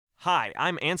Hi,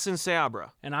 I'm Anson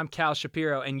Seabra. And I'm Cal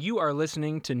Shapiro, and you are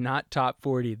listening to Not Top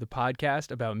 40, the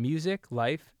podcast about music,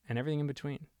 life, and everything in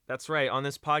between. That's right. On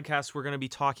this podcast, we're going to be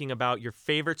talking about your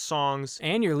favorite songs.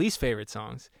 And your least favorite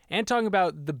songs. And talking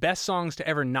about the best songs to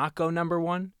ever not go number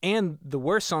one, and the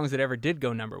worst songs that ever did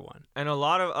go number one. And a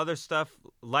lot of other stuff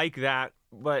like that,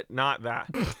 but not that.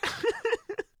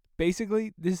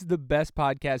 Basically, this is the best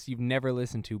podcast you've never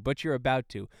listened to, but you're about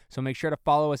to. So make sure to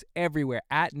follow us everywhere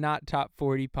at Not Top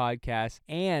 40 Podcasts.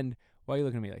 And why are you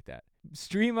looking at me like that?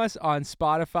 Stream us on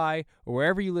Spotify or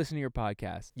wherever you listen to your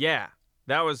podcast. Yeah,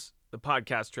 that was the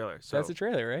podcast trailer. So that's the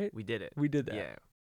trailer, right? we did it. We did that. Yeah.